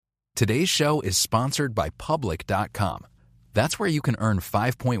Today's show is sponsored by Public.com. That's where you can earn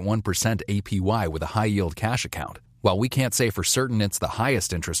 5.1% APY with a high-yield cash account. While we can't say for certain it's the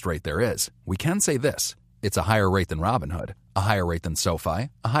highest interest rate there is, we can say this. It's a higher rate than Robinhood, a higher rate than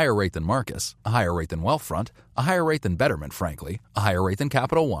SoFi, a higher rate than Marcus, a higher rate than Wealthfront, a higher rate than Betterment, frankly, a higher rate than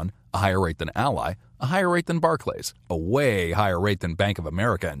Capital One, a higher rate than Ally, a higher rate than Barclays, a way higher rate than Bank of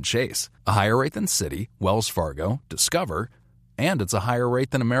America and Chase, a higher rate than Citi, Wells Fargo, Discover, and it's a higher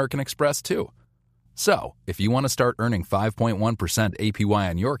rate than American Express, too. So, if you want to start earning 5.1% APY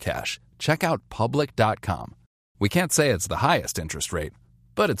on your cash, check out Public.com. We can't say it's the highest interest rate,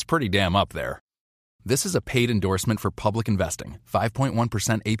 but it's pretty damn up there. This is a paid endorsement for Public Investing.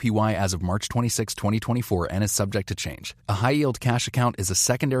 5.1% APY as of March 26, 2024 and is subject to change. A high-yield cash account is a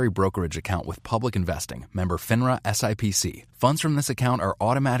secondary brokerage account with Public Investing. Member FINRA SIPC. Funds from this account are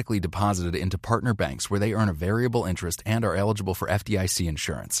automatically deposited into partner banks where they earn a variable interest and are eligible for FDIC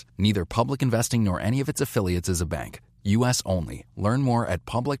insurance. Neither Public Investing nor any of its affiliates is a bank. U.S. only. Learn more at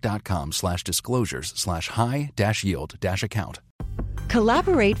public.com/disclosures/high-yield-account.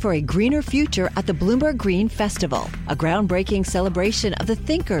 Collaborate for a greener future at the Bloomberg Green Festival, a groundbreaking celebration of the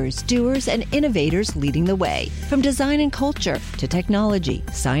thinkers, doers, and innovators leading the way. From design and culture to technology,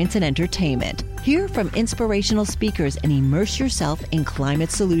 science, and entertainment. Hear from inspirational speakers and immerse yourself in climate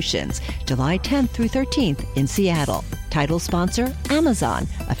solutions. July 10th through 13th in Seattle. Title sponsor, Amazon.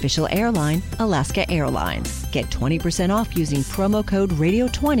 Official airline, Alaska Airlines. Get 20% off using promo code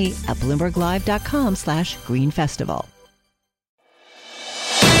radio20 at BloombergLive.com/greenfestival.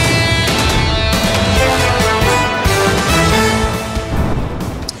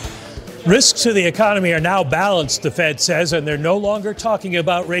 Risks to the economy are now balanced, the Fed says, and they're no longer talking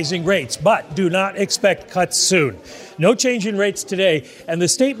about raising rates, but do not expect cuts soon. No change in rates today, and the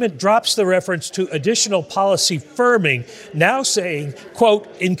statement drops the reference to additional policy firming, now saying, quote,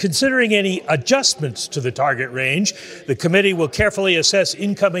 in considering any adjustments to the target range, the committee will carefully assess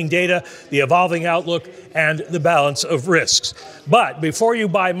incoming data, the evolving outlook, and the balance of risks. But before you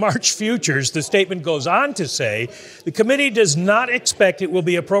buy March futures, the statement goes on to say, the committee does not expect it will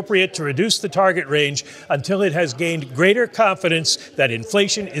be appropriate to reduce the target range until it has gained greater confidence that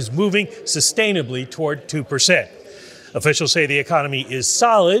inflation is moving sustainably toward 2%. Officials say the economy is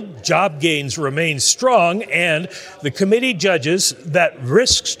solid, job gains remain strong, and the committee judges that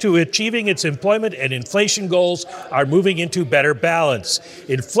risks to achieving its employment and inflation goals are moving into better balance.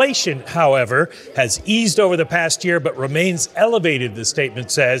 Inflation, however, has eased over the past year but remains elevated, the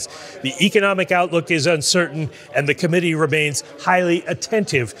statement says. The economic outlook is uncertain, and the committee remains highly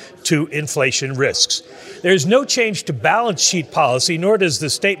attentive to inflation risks. There's no change to balance sheet policy, nor does the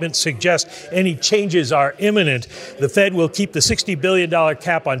statement suggest any changes are imminent. The Fed will keep the $60 billion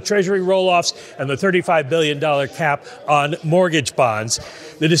cap on Treasury roll-offs and the $35 billion cap on mortgage bonds.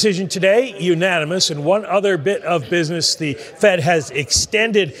 The decision today, unanimous. And one other bit of business, the Fed has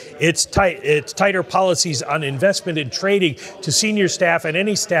extended its tighter policies on investment and trading to senior staff and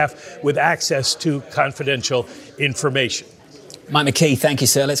any staff with access to confidential information. Mike McKee, thank you,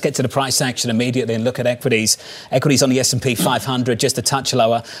 sir. Let's get to the price action immediately and look at equities. Equities on the S&P 500 just a touch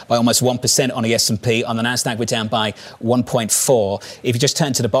lower by almost 1% on the S&P. On the Nasdaq, we're down by 1.4. If you just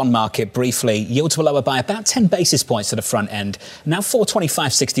turn to the bond market briefly, yields were lower by about 10 basis points to the front end. Now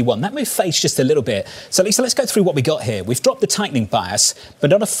 425.61. That move fades just a little bit. So, Lisa, let's go through what we got here. We've dropped the tightening bias, but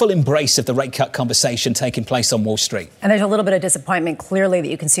not a full embrace of the rate cut conversation taking place on Wall Street. And there's a little bit of disappointment clearly that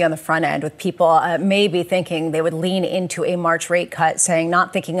you can see on the front end with people maybe thinking they would lean into a March rate cut, saying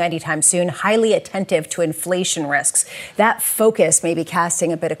not thinking anytime soon, highly attentive to inflation risks. That focus may be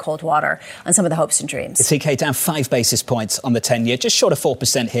casting a bit of cold water on some of the hopes and dreams. The TK down 5 basis points on the 10-year, just short of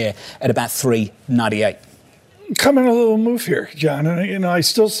 4% here at about 3.98. Coming a little move here, John. And I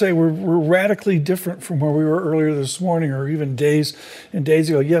still say we're radically different from where we were earlier this morning or even days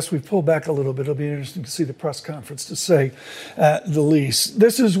ago. Yes, we've pulled back a little bit. It'll be interesting to see the press conference, to say the least.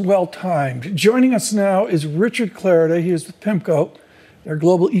 This is well-timed. Joining us now is Richard Clarida. He is with PIMCO, their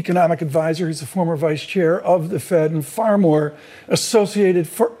global economic advisor. He's the former vice chair of the Fed and far more associated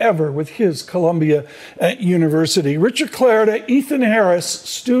forever with his Columbia University. Richard Clarida, Ethan Harris,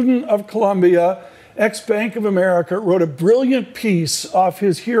 student of Columbia, ex-Bank of America, wrote a brilliant piece off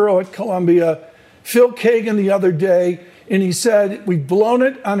his hero at Columbia, Phil Kagan, the other day, and he said, we've blown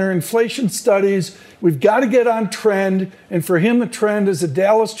it on our inflation studies. We've got to get on trend. And for him, the trend is the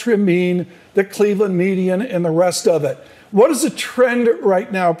Dallas Trim Mean, the Cleveland Median, and the rest of it. What is the trend right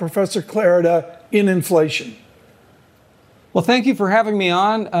now, Professor Clarida, in inflation? Well, thank you for having me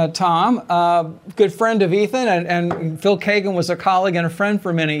on, Tom. Good friend of Ethan, and Phil Kagan was a colleague and a friend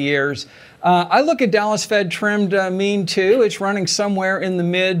for many years. I look at Dallas Fed trimmed mean, too. It's running somewhere in the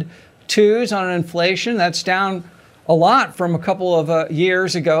mid twos on inflation. That's down a lot from a couple of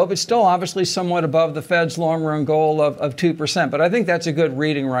years ago, but still obviously somewhat above the Fed's long-run goal of 2%. But I think that's a good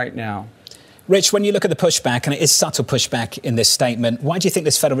reading right now. Rich, when you look at the pushback, and it is subtle pushback in this statement, why do you think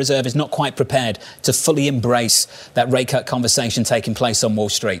this Federal Reserve is not quite prepared to fully embrace that rate cut conversation taking place on Wall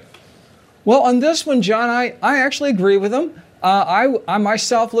Street? Well, on this one, John, I actually agree with them. I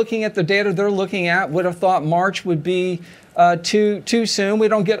myself, looking at the data they're looking at, would have thought March would be too soon. We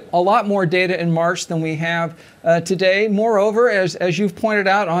don't get a lot more data in March than we have today. Moreover, as you've pointed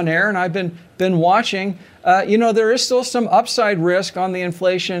out on air, and I've been watching, there is still some upside risk on the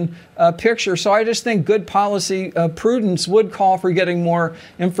inflation picture. So I just think good policy prudence would call for getting more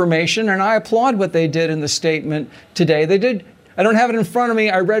information. And I applaud what they did in the statement today. They did. I don't have it in front of me.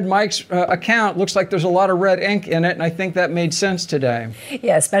 I read Mike's account. Looks like there's a lot of red ink in it, and I think that made sense today.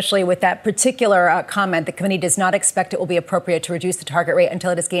 Yeah, especially with that particular comment. The committee does not expect it will be appropriate to reduce the target rate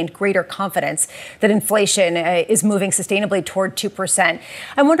until it has gained greater confidence that inflation is moving sustainably toward 2%.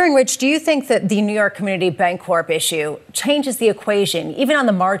 I'm wondering, Rich, do you think that the New York Community Bancorp issue changes the equation, even on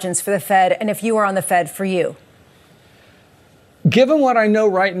the margins for the Fed, and if you are on the Fed, for you? Given what I know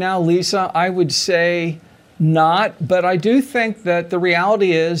right now, Lisa, I would say not, but I do think that the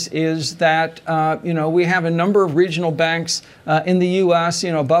reality is that we have a number of regional banks in the U.S.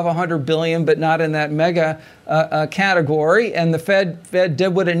 Above $100 billion, but not in that mega category. And the Fed did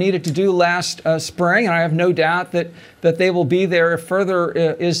what it needed to do last spring, and I have no doubt that they will be there if further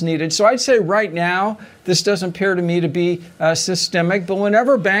is needed. So I'd say right now this doesn't appear to me to be systemic, but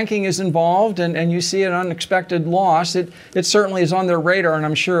whenever banking is involved and you see an unexpected loss, it certainly is on their radar, and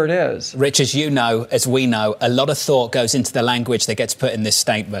I'm sure it is. Rich, as you know, as we know, a lot of thought goes into the language that gets put in this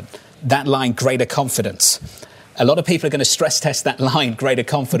statement. That line, greater confidence. A lot of people are going to stress test that line, greater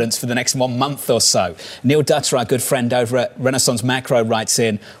confidence, for the next 1 month or so. Neil Dutter, our good friend over at Renaissance Macro, writes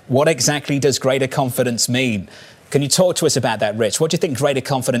in, what exactly does greater confidence mean? Can you talk to us about that, Rich? What do you think greater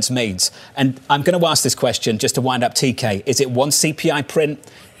confidence means? And I'm going to ask this question just to wind up TK. Is it one CPI print?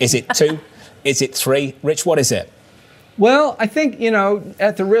 Is it two? Is it three? Rich, what is it? Well, I think,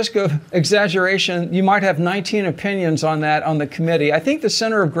 at the risk of exaggeration, you might have 19 opinions on that on the committee. I think the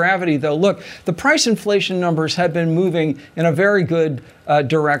center of gravity, though, look, the price inflation numbers have been moving in a very good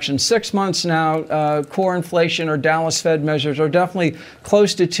direction. 6 months now, core inflation or Dallas Fed measures are definitely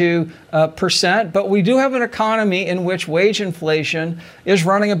close to 2%. But we do have an economy in which wage inflation is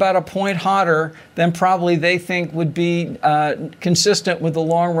running about a point hotter than probably they think would be consistent with the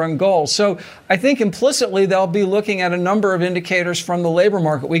long-run goal. So I think implicitly they'll be looking at a number of indicators from the labor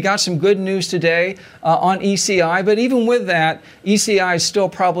market. We got some good news today on ECI, but even with that, ECI is still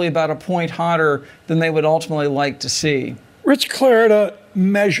probably about a point hotter than they would ultimately like to see. Rich Clarida,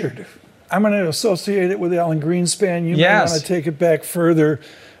 measured. I'm going to associate it with Alan Greenspan. You may want to take it back further.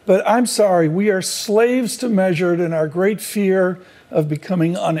 But I'm sorry, we are slaves to measured, and our great fear of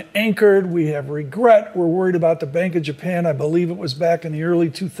becoming unanchored. We have regret. We're worried about the Bank of Japan. I believe it was back in the early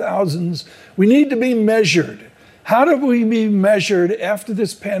 2000s. We need to be measured. How do we be measured after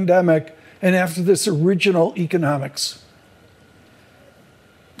this pandemic and after this original economics?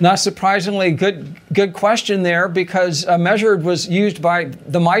 Not surprisingly, good question there, because measured was used by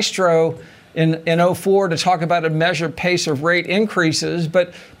the maestro in 2004 to talk about a measured pace of rate increases,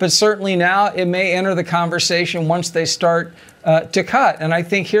 but certainly now it may enter the conversation once they start to cut. And I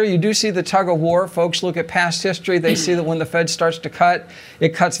think here you do see the tug of war. Folks look at past history. They see that when the Fed starts to cut,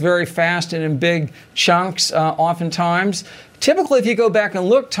 it cuts very fast and in big chunks oftentimes. Typically, if you go back and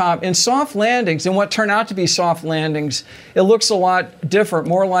look, Tom, in soft landings, and what turned out to be soft landings, it looks a lot different,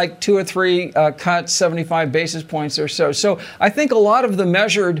 more like 2 or 3 cuts, 75 basis points or so. So I think a lot of the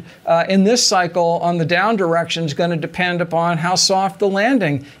measured in this cycle on the down direction is going to depend upon how soft the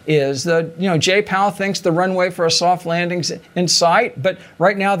landing is. Jay Powell thinks the runway for a soft landing's in sight, but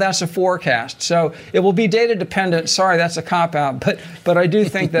right now that's a forecast. So it will be data dependent. Sorry, that's a cop-out, but I do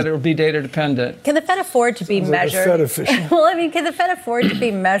think that it will be data dependent. Can the Fed afford to be measured? Like a Fed official. Well, can the Fed afford to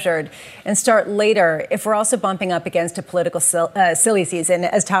be measured and start later if we're also bumping up against a political silly season,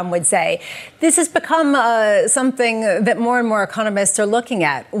 as Tom would say? This has become something that more and more economists are looking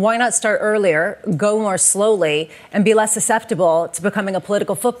at. Why not start earlier, go more slowly, and be less susceptible to becoming a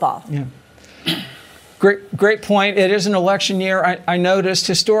political football? Yeah. Great point. It is an election year. I noticed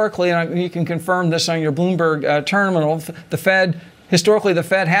historically, and you can confirm this on your Bloomberg terminal, Historically, the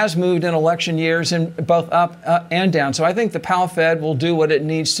Fed has moved in election years in both up and down. So I think the Powell Fed will do what it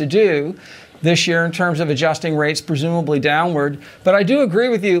needs to do. this year in terms of adjusting rates, presumably downward. But I do agree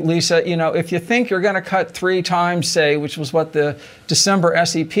with you, Lisa. If you think you're going to cut 3 times, say, which was what the December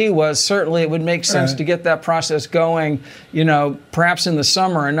SEP was, certainly it would make sense to get that process going, perhaps in the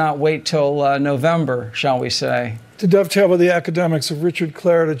summer and not wait till November, shall we say. To dovetail with the academics of Richard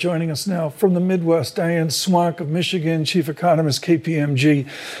Clarida, joining us now from the Midwest, Diane Swank of Michigan, chief economist, KPMG.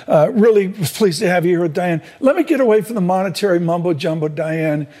 Really pleased to have you here with Diane. Let me get away from the monetary mumbo jumbo,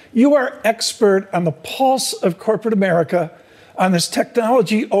 Diane. You are expert on the pulse of corporate America, on this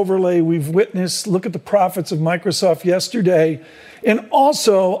technology overlay we've witnessed. Look at the profits of Microsoft yesterday. And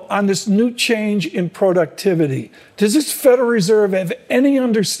also on this new change in productivity. Does this Federal Reserve have any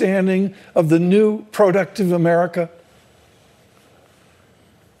understanding of the new productive America?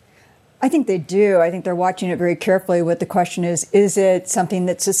 I think they do. I think they're watching it very carefully. What the question is it something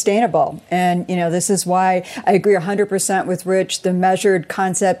that's sustainable? And, this is why I agree 100% with Rich, the measured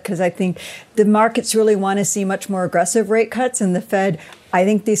concept, because I think the markets really want to see much more aggressive rate cuts, and the Fed, I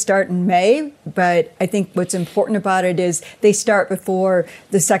think they start in May, but I think what's important about it is they start before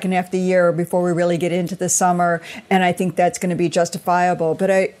the second half of the year, before we really get into the summer, and I think that's going to be justifiable. But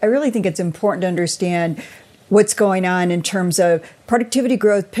I really think it's important to understand what's going on in terms of productivity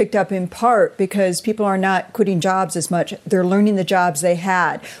growth picked up in part because people are not quitting jobs as much. They're learning the jobs they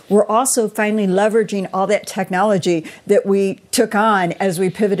had. We're also finally leveraging all that technology that we took on as we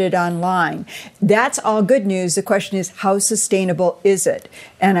pivoted online. That's all good news. The question is, how sustainable is it?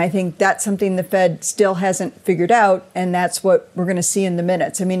 And I think that's something the Fed still hasn't figured out, and that's what we're going to see in the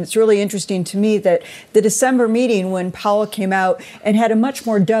minutes. I mean, it's really interesting to me that the December meeting, when Powell came out and had a much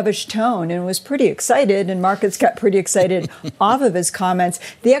more dovish tone and was pretty excited, and markets got pretty excited off of his comments,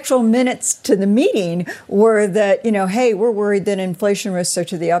 the actual minutes to the meeting were that, hey, we're worried that inflation risks are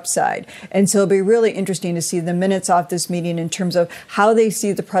to the upside. And so it'll be really interesting to see the minutes off this meeting in terms of how they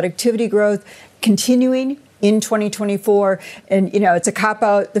see the productivity growth continuing in 2024. And, it's a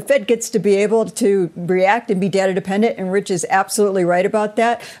cop-out. The Fed gets to be able to react and be data dependent, and Rich is absolutely right about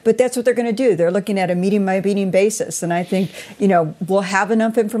that. But that's what they're going to do. They're looking at a meeting-by-meeting basis. And I think, we'll have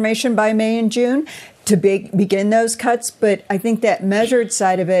enough information by May and June to begin those cuts. But I think that measured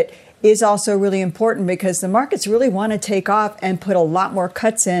side of it is also really important because the markets really want to take off and put a lot more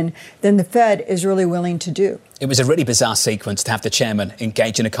cuts in than the Fed is really willing to do. It was a really bizarre sequence to have the chairman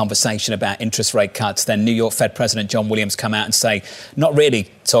engage in a conversation about interest rate cuts, then New York Fed President John Williams come out and say, not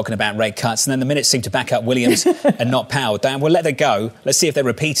really talking about rate cuts, and then the minutes seem to back up Williams and not Powell. Diane, we'll let it go. Let's see if they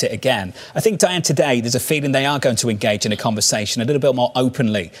repeat it again. I think, Diane, today there's a feeling they are going to engage in a conversation a little bit more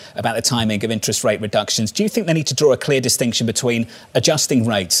openly about the timing of interest rate reductions. Do you think they need to draw a clear distinction between adjusting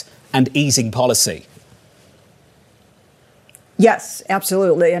rates and easing policy? Yes,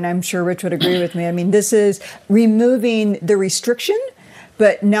 absolutely. And I'm sure Rich would agree with me. I mean, this is removing the restriction,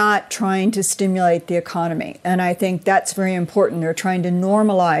 but not trying to stimulate the economy. And I think that's very important. They're trying to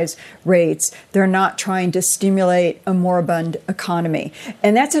normalize rates. They're not trying to stimulate a moribund economy.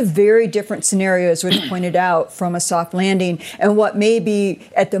 And that's a very different scenario, as Rich pointed out, from a soft landing and what may be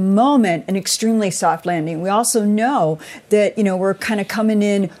at the moment an extremely soft landing. We also know that, we're kind of coming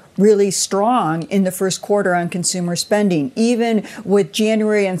in really strong in the first quarter on consumer spending. Even with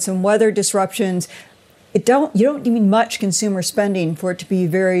January and some weather disruptions, you don't need much consumer spending for it to be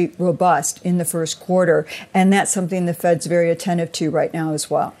very robust in the first quarter. And that's something the Fed's very attentive to right now as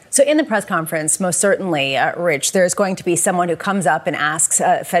well. So in the press conference, most certainly, Rich, there's going to be someone who comes up and asks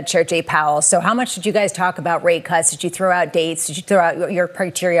Fed Chair Jay Powell, so how much did you guys talk about rate cuts? Did you throw out dates? Did you throw out what your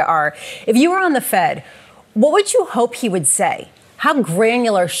criteria are? If you were on the Fed, what would you hope he would say? How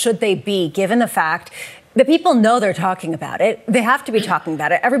granular should they be, given the fact that people know they're talking about it? They have to be talking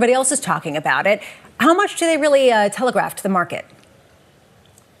about it. Everybody else is talking about it. How much do they really telegraph to the market?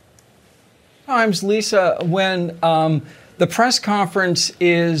 Sometimes, Lisa, when the press conference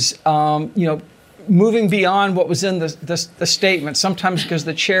is, moving beyond what was in the statement, sometimes because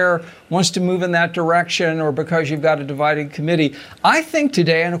the chair wants to move in that direction or because you've got a divided committee. I think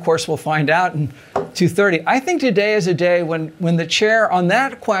today, and of course we'll find out in 2:30, I think today is a day when the chair on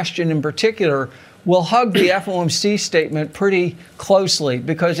that question in particular will hug the FOMC statement pretty closely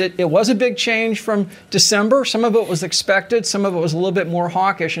because it was a big change from December. Some of it was expected. Some of it was a little bit more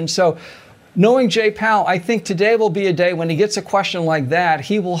hawkish. And so knowing Jay Powell, I think today will be a day when he gets a question like that,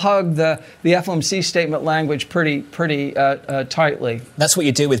 he will hug the FOMC statement language pretty tightly. That's what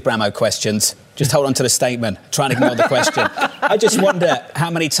you do with Bramo questions. Just hold on to the statement. Try and ignore the question. I just wonder how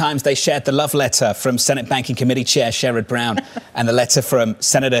many times they shared the love letter from Senate Banking Committee Chair Sherrod Brown and the letter from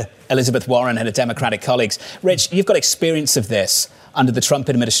Senator Elizabeth Warren and her Democratic colleagues. Rich, you've got experience of this under the Trump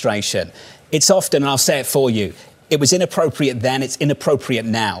administration. It's often, and I'll say it for you, it was inappropriate then, it's inappropriate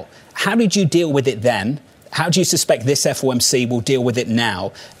now. How did you deal with it then? How do you suspect this FOMC will deal with it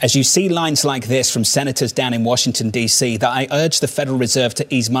now, as you see lines like this from senators down in Washington, D.C., that I urge the Federal Reserve to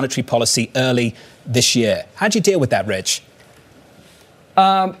ease monetary policy early this year? How do you deal with that, Rich?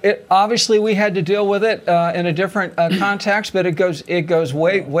 Obviously, we had to deal with it in a different context, but it goes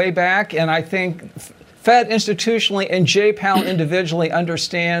way back. And I think Fed institutionally and Jay Powell individually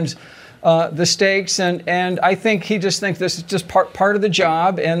understands the stakes. And I think he just thinks this is just part of the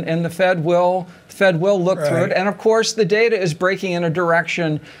job, and the Fed will look through it. And of course, the data is breaking in a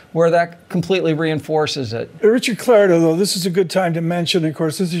direction where that completely reinforces it. Richard Clarida, though, this is a good time to mention, of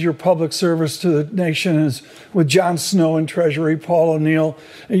course, this is your public service to the nation, is with John Snow in Treasury, Paul O'Neill,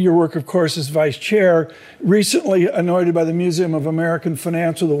 and your work, of course, as vice chair, recently anointed by the Museum of American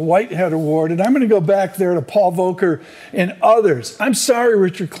Finance with the Whitehead Award. And I'm going to go back there to Paul Volcker and others. I'm sorry,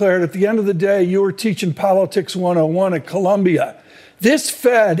 Richard Clarida, at the end of the day, you were teaching Politics 101 at Columbia. This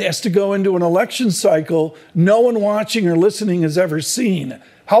Fed has to go into an election cycle no one watching or listening has ever seen.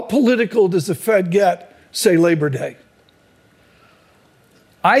 How political does the Fed get, say, Labor Day?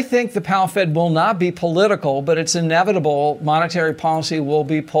 I think the Powell Fed will not be political, but it's inevitable monetary policy will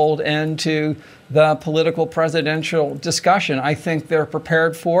be pulled into the political presidential discussion. I think they're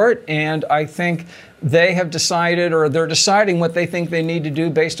prepared for it, and I think they have decided, or they're deciding what they think they need to do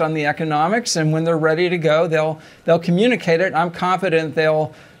based on the economics, and when they're ready to go, they'll communicate it. I'm confident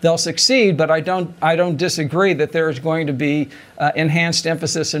they'll succeed, but I don't disagree that there is going to be enhanced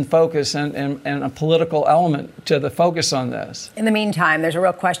emphasis and focus and a political element to the focus on this. In the meantime, there's a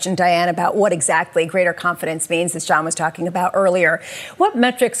real question, Diane, about what exactly greater confidence means, as John was talking about earlier. What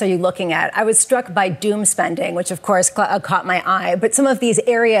metrics are you looking at? I was struck by doom spending, which of course caught my eye, but some of these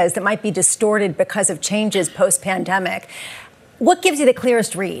areas that might be distorted because of changes post-pandemic. What gives you the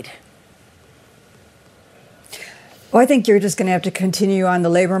clearest read? Well, I think you're just going to have to continue on the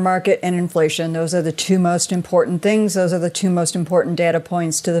labor market and inflation. Those are the two most important things. Those are the two most important data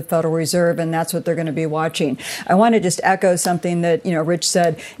points to the Federal Reserve, and that's what they're going to be watching. I want to just echo something that, Rich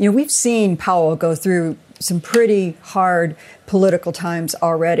said. We've seen Powell go through some pretty hard political times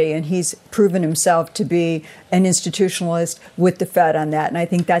already, and he's proven himself to be an institutionalist with the Fed on that, and I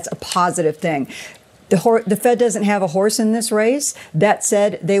think that's a positive thing. The Fed doesn't have a horse in this race. That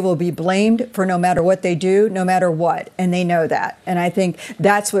said, they will be blamed for no matter what they do, no matter what. And they know that. And I think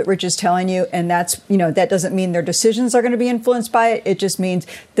that's what Rich is telling you. And that's, that doesn't mean their decisions are going to be influenced by it. It just means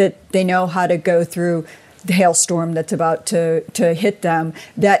that they know how to go through the hailstorm that's about to hit them.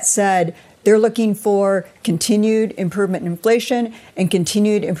 That said, they're looking for continued improvement in inflation and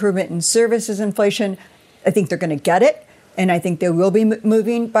continued improvement in services inflation. I think they're going to get it. And I think they will be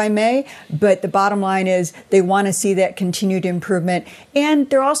moving by May. But the bottom line is they want to see that continued improvement. And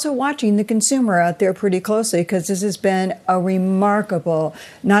they're also watching the consumer out there pretty closely, because this has been a remarkable,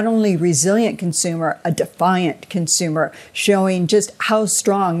 not only resilient consumer, a defiant consumer, showing just how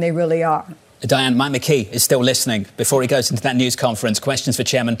strong they really are. Diane, Mike McKee is still listening. Before he goes into that news conference, questions for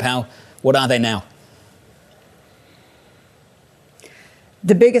Chairman Powell. What are they now?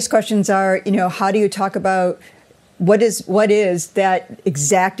 The biggest questions are, how do you talk about what is that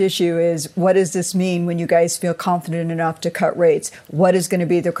exact issue is, what does this mean when you guys feel confident enough to cut rates? What is going to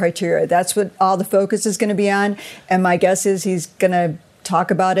be the criteria? That's what all the focus is going to be on. And my guess is he's going to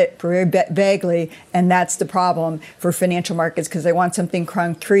talk about it very vaguely, and that's the problem for financial markets, because they want something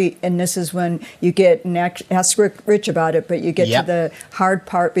concrete. And this is when you get, and ask Rich about it, but you get to the hard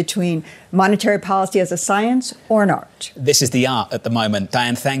part between monetary policy as a science or an art. This is the art at the moment.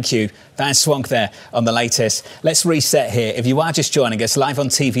 Diane, thank you. Diane Swonk there on the latest. Let's reset here. If you are just joining us live on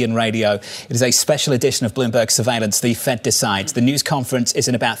TV and radio, it is a special edition of Bloomberg Surveillance, The Fed Decides. The news conference is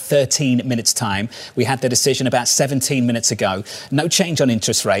in about 13 minutes' time. We had the decision about 17 minutes ago. No change on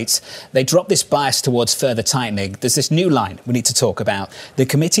interest rates. They dropped this bias towards further tightening. There's this new line we need to talk about. The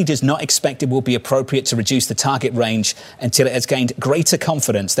committee does not expect it will be appropriate to reduce the target range until it has gained greater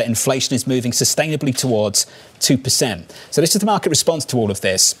confidence that inflation is moving sustainably towards 2%. So this is the market response to all of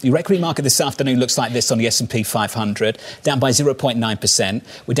this. The equity market this afternoon looks like this on the S&P 500, down by 0.9%.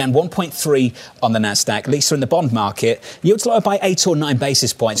 We're down 1.3 on the Nasdaq. Lisa, in the bond market, yields lower by 8 or 9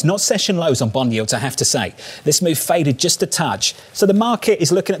 basis points. Not session lows on bond yields, I have to say. This move faded just a touch. So the market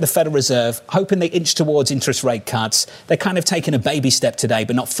is looking at the Federal Reserve, hoping they inch towards interest rate cuts. They're kind of taking a baby step today,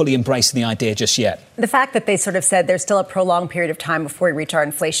 but not fully embracing the idea just yet. The fact that they sort of said there's still a prolonged period of time before we reach our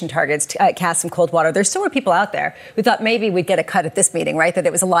inflation targets cast some cold water. There still were people out there who thought maybe we'd get a cut at this meeting, right? That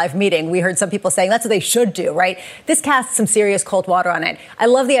it was a live meeting. We heard some people saying that's what they should do, right? This casts some serious cold water on it. I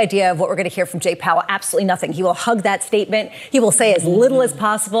love the idea of what we're going to hear from Jay Powell. Absolutely nothing. He will hug that statement. He will say as little as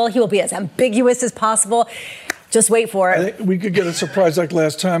possible. He will be as ambiguous as possible. Just wait for it. I think we could get a surprise like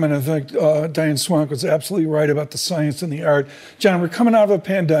last time, and I think Diane Swank was absolutely right about the science and the art. John, we're coming out of a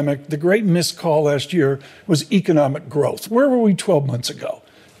pandemic. The great missed call last year was economic growth. Where were we 12 months ago?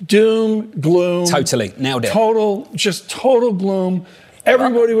 Doom, gloom. Totally. Nailed it. Total gloom.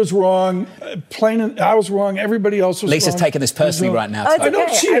 Everybody was wrong. I was wrong. Everybody else was wrong. Lisa's taking this personally right now. Oh, it's I don't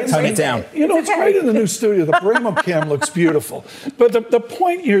okay. see it. Tone it down. You know, it's great in the new studio. The Bramo cam looks beautiful. But the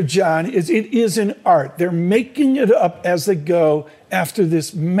point here, John, is it is an art. They're making it up as they go after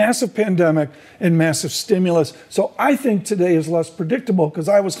this massive pandemic and massive stimulus. So I think today is less predictable because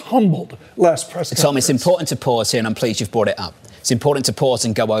I was humbled last press conference. Tom, it's important to pause here, and I'm pleased you've brought it up. It's important to pause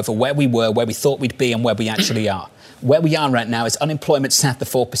and go over where we were, where we thought we'd be, and where we actually are. Where we are right now is unemployment sat at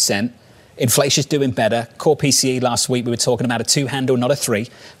 4%. Inflation's doing better. Core PCE last week, we were talking about a 2 handle, not a 3,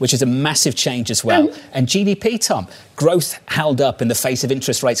 which is a massive change as well. And GDP, Tom, growth held up in the face of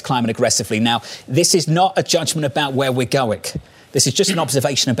interest rates climbing aggressively. Now, this is not a judgment about where we're going. This is just an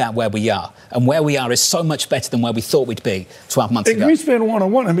observation about where we are. And where we are is so much better than where we thought we'd be 12 months ago. Greenspan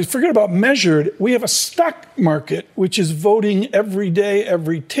 101, I mean, forget about measured. We have a stock market which is voting every day,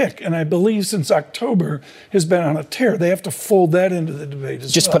 every tick. And I believe since October has been on a tear. They have to fold that into the debate as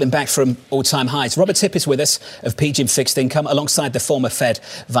well. Just putting back from all-time highs. Robert Tipp is with us of PGIM Fixed Income alongside the former Fed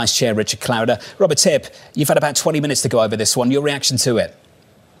Vice Chair Richard Clowder. Robert Tipp, you've had about 20 minutes to go over this one. Your reaction to it?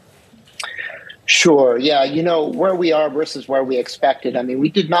 Sure. Yeah. You know, where we are versus where we expected. I mean, we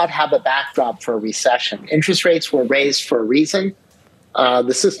did not have a backdrop for a recession. Interest rates were raised for a reason.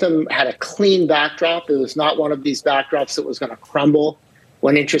 The system had a clean backdrop. It was not one of these backdrops that was going to crumble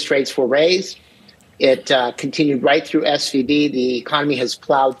when interest rates were raised. It continued right through SVB. The economy has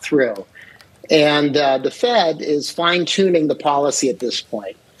plowed through. And the Fed is fine-tuning the policy at this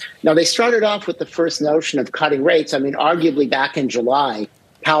point. Now, they started off with the first notion of cutting rates. I mean, arguably back in July,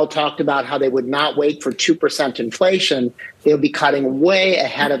 Powell talked about how they would not wait for 2% inflation. They would be cutting way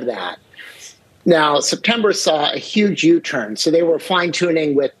ahead of that. Now, September saw a huge U-turn, so they were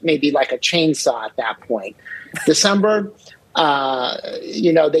fine-tuning with maybe like a chainsaw at that point. December,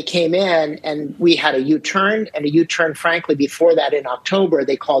 they came in and we had a U-turn, and a U-turn, frankly, before that in October,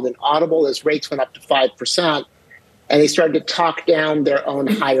 they called an audible as rates went up to 5%, and they started to talk down their own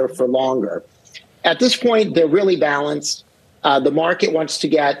higher for longer. At this point, they're really balanced. The market wants to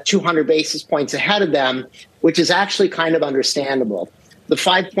get 200 basis points ahead of them, which is actually kind of understandable. The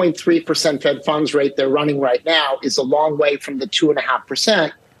 5.3% Fed funds rate they're running right now is a long way from the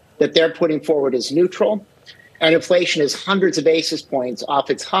 2.5% that they're putting forward as neutral. And inflation is hundreds of basis points off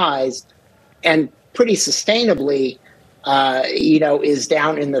its highs and pretty sustainably, is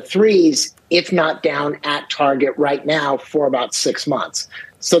down in the 3s, if not down at target right now for about 6 months.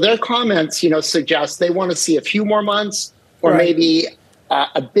 So their comments, suggest they want to see a few more months, or maybe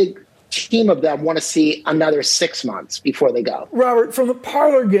a big team of them want to see another 6 months before they go. Robert, from the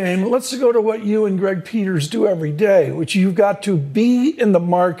parlor game, let's go to what you and Greg Peters do every day, which you've got to be in the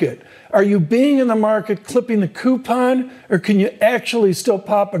market. Are you being in the market, clipping the coupon, or can you actually still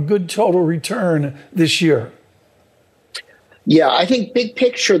pop a good total return this year? Yeah, I think big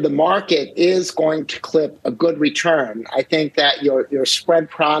picture, the market is going to clip a good return. I think that your spread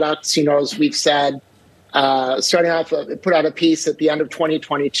products, as we've said, starting off, put out a piece at the end of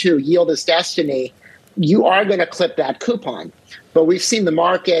 2022, yield is destiny. You are going to clip that coupon. But we've seen the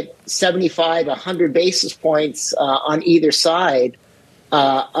market 75, 100 basis points on either side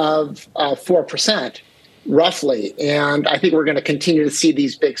of 4%, roughly. And I think we're going to continue to see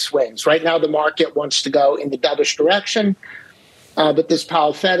these big swings. Right now, the market wants to go in the dovish direction. But this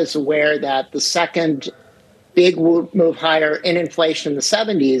Powell Fed is aware that the second big move higher in inflation in the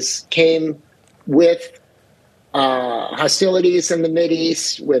 70s came with hostilities in the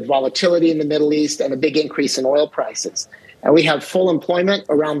Mideast, with volatility in the Middle East, and a big increase in oil prices. And we have full employment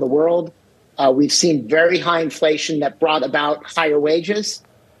around the world. We've seen very high inflation that brought about higher wages.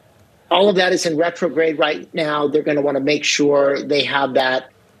 All of that is in retrograde right now. They're going to want to make sure they have that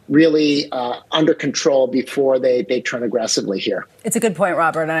really under control before they turn aggressively here. It's a good point,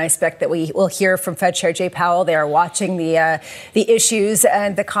 Robert, and I expect that we will hear from Fed Chair Jay Powell. They are watching the issues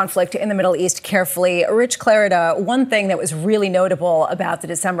and the conflict in the Middle East carefully. Rich Clarida, one thing that was really notable about the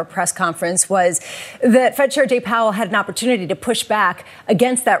December press conference was that Fed Chair Jay Powell had an opportunity to push back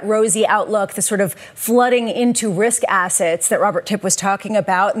against that rosy outlook, the sort of flooding into risk assets that Robert Tipp was talking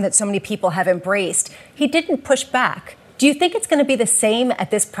about and that so many people have embraced. He didn't push back. Do you think it's going to be the same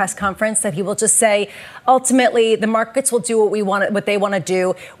at this press conference, that he will just say, ultimately, the markets will do what they want to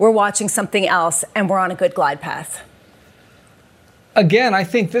do. We're watching something else, and we're on a good glide path? Again, I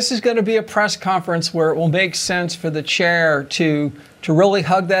think this is going to be a press conference where it will make sense for the chair to to really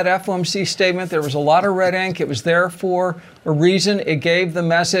hug that FOMC statement. There was a lot of red ink. It was there for a reason. It gave the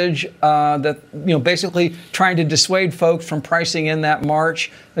message that, basically trying to dissuade folks from pricing in that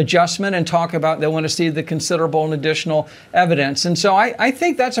March adjustment and talk about they want to see the considerable and additional evidence. And so I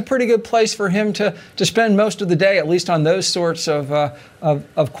think that's a pretty good place for him to spend most of the day, at least on those sorts of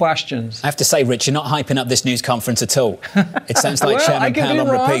questions. I have to say, Rich, you're not hyping up this news conference at all. It sounds like Chairman Powell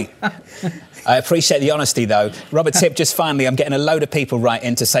on repeat. I appreciate the honesty, though. Robert Tipp, just finally, I'm getting a load of people right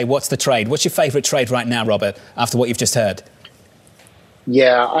in to say, what's the trade? What's your favourite trade right now, Robert, after what you've just heard?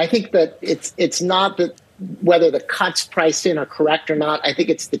 Yeah, I think that it's not that whether the cuts priced in are correct or not. I think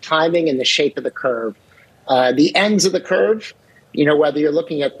it's the timing and the shape of the curve. The ends of the curve, whether you're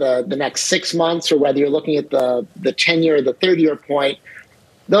looking at the next 6 months or whether you're looking at the 10-year or the 30-year point,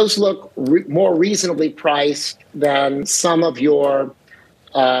 those look more reasonably priced than some of your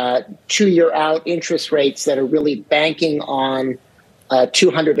 2-year out interest rates that are really banking on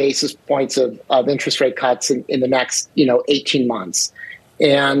 200 basis points of interest rate cuts in the next 18 months.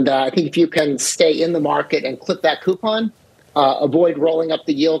 And I think if you can stay in the market and clip that coupon, avoid rolling up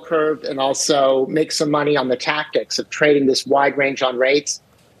the yield curve, and also make some money on the tactics of trading this wide range on rates,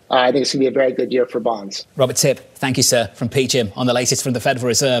 I think it's going to be a very good year for bonds. Robert Tipp, thank you, sir, from PGIM on the latest from the Federal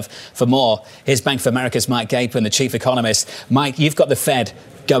Reserve. For more, here's Bank of America's Mike Gapen, the chief economist. Mike, you've got the Fed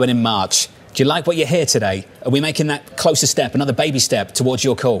going in March. Do you like what you hear today? Are we making that closer step, another baby step towards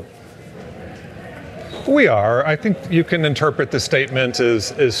your call? We are. I think you can interpret the statement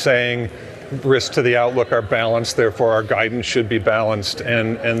as saying risks to the outlook are balanced, therefore our guidance should be balanced.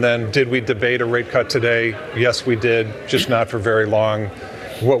 And then did we debate a rate cut today? Yes, we did, just not for very long.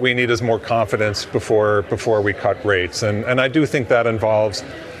 What we need is more confidence before we cut rates. And I do think that involves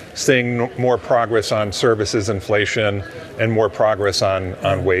seeing more progress on services inflation and more progress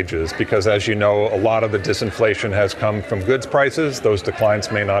on wages, because as you know, a lot of the disinflation has come from goods prices. Those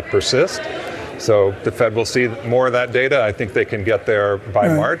declines may not persist. So the Fed will see more of that data. I think they can get there by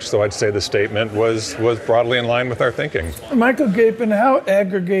March. So I'd say the statement was broadly in line with our thinking. Michael Gapen, how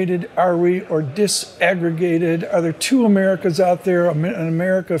aggregated are we or disaggregated? Are there two Americas out there, an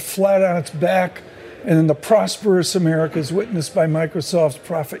America flat on its back, and then the prosperous America is witnessed by Microsoft's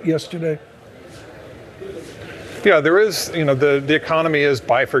profit yesterday? Yeah, there is, the economy is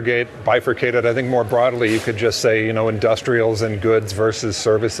bifurcated. I think more broadly, you could just say, industrials and goods versus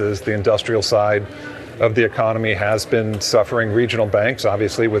services. The industrial side of the economy has been suffering. Regional banks,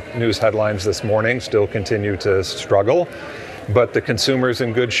 obviously, with news headlines this morning, still continue to struggle. But the consumer's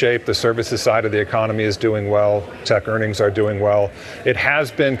in good shape. The services side of the economy is doing well. Tech earnings are doing well. It has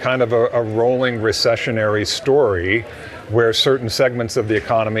been kind of a rolling recessionary story where certain segments of the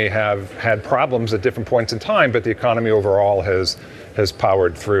economy have had problems at different points in time, but the economy overall has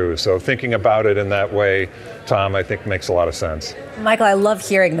powered through. So thinking about it in that way, Tom, I think makes a lot of sense. Michael, I love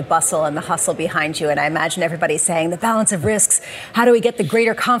hearing the bustle and the hustle behind you, and I imagine everybody's saying the balance of risks. How do we get the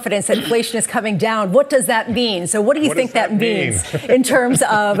greater confidence that inflation is coming down? What does that mean? So what do you think that means in terms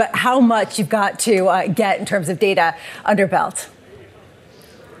of how much you've got to get in terms of data under belt?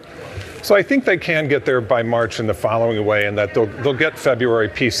 So I think they can get there by March in the following way, in that they'll get February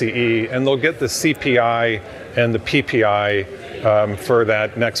PCE and they'll get the CPI and the PPI for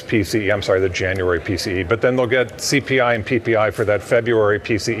that next PCE, the January PCE. But then they'll get CPI and PPI for that February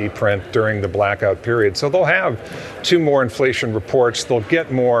PCE print during the blackout period. So they'll have two more inflation reports. They'll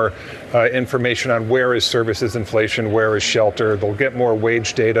get more information on where is services inflation, where is shelter. They'll get more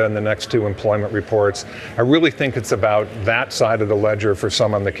wage data in the next two employment reports. I really think it's about that side of the ledger for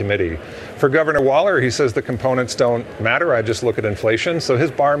some on the committee. For Governor Waller, he says the components don't matter. I just look at inflation. So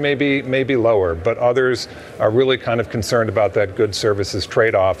his bar may be lower, but others are really kind of concerned about that good services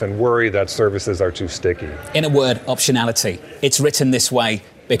trade-off and worry that services are too sticky. In a word, optionality. It's written this way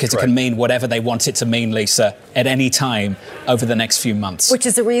because it can mean whatever they want it to mean, Lisa, at any time over the next few months. Which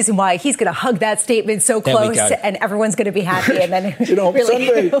is the reason why he's going to hug that statement so close and everyone's going to be happy. And then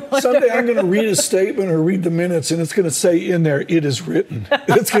Someday I'm going to read a statement or read the minutes and it's going to say in there, it is written.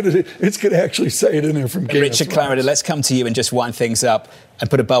 It's going to actually say it in there from Gaines. Richard Clarida, let's come to you and just wind things up and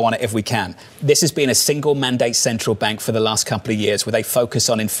put a bow on it if we can. This has been a single mandate central bank for the last couple of years with a focus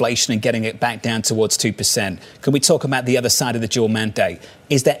on inflation and getting it back down towards 2%. Can we talk about the other side of the dual mandate?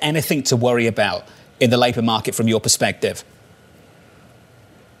 Is there anything to worry about in the labour market from your perspective?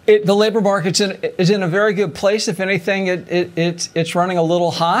 The labor market is in a very good place. If anything, it's running a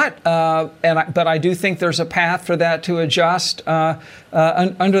little hot, but I do think there's a path for that to adjust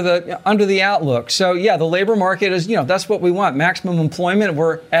under the outlook. So yeah, the labor market is, that's what we want. Maximum employment.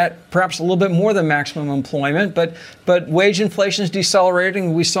 We're at perhaps a little bit more than maximum employment, but wage inflation is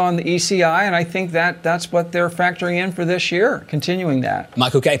decelerating. We saw in the ECI, and I think that's what they're factoring in for this year, continuing that.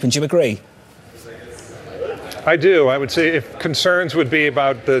 Michael Gapin, do you agree? I do. I would say if concerns would be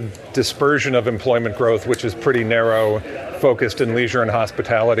about the dispersion of employment growth, which is pretty narrow, focused in leisure and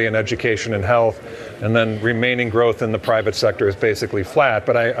hospitality and education and health, and then remaining growth in the private sector is basically flat.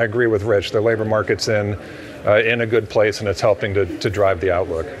 But I agree with Rich. The labor market's in a good place, and it's helping to drive the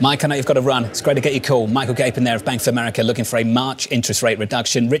outlook. Mike, I know you've got to run. It's great to get your call. Michael Gapin there of Bank of America looking for a March interest rate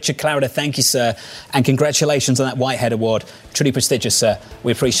reduction. Richard Clarida, thank you, sir. And congratulations on that Whitehead Award. Truly prestigious, sir.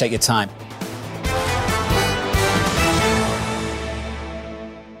 We appreciate your time.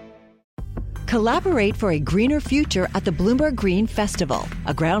 Collaborate for a greener future at the Bloomberg Green Festival,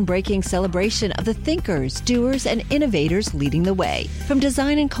 a groundbreaking celebration of the thinkers, doers, and innovators leading the way. From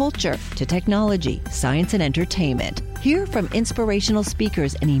design and culture to technology, science, and entertainment. Hear from inspirational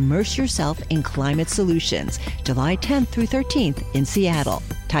speakers and immerse yourself in climate solutions. July 10th through 13th in Seattle.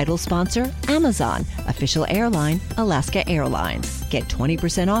 Title sponsor, Amazon. Official airline, Alaska Airlines. Get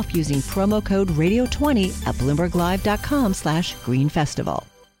 20% off using promo code radio20 at BloombergLive.com/Green Festival.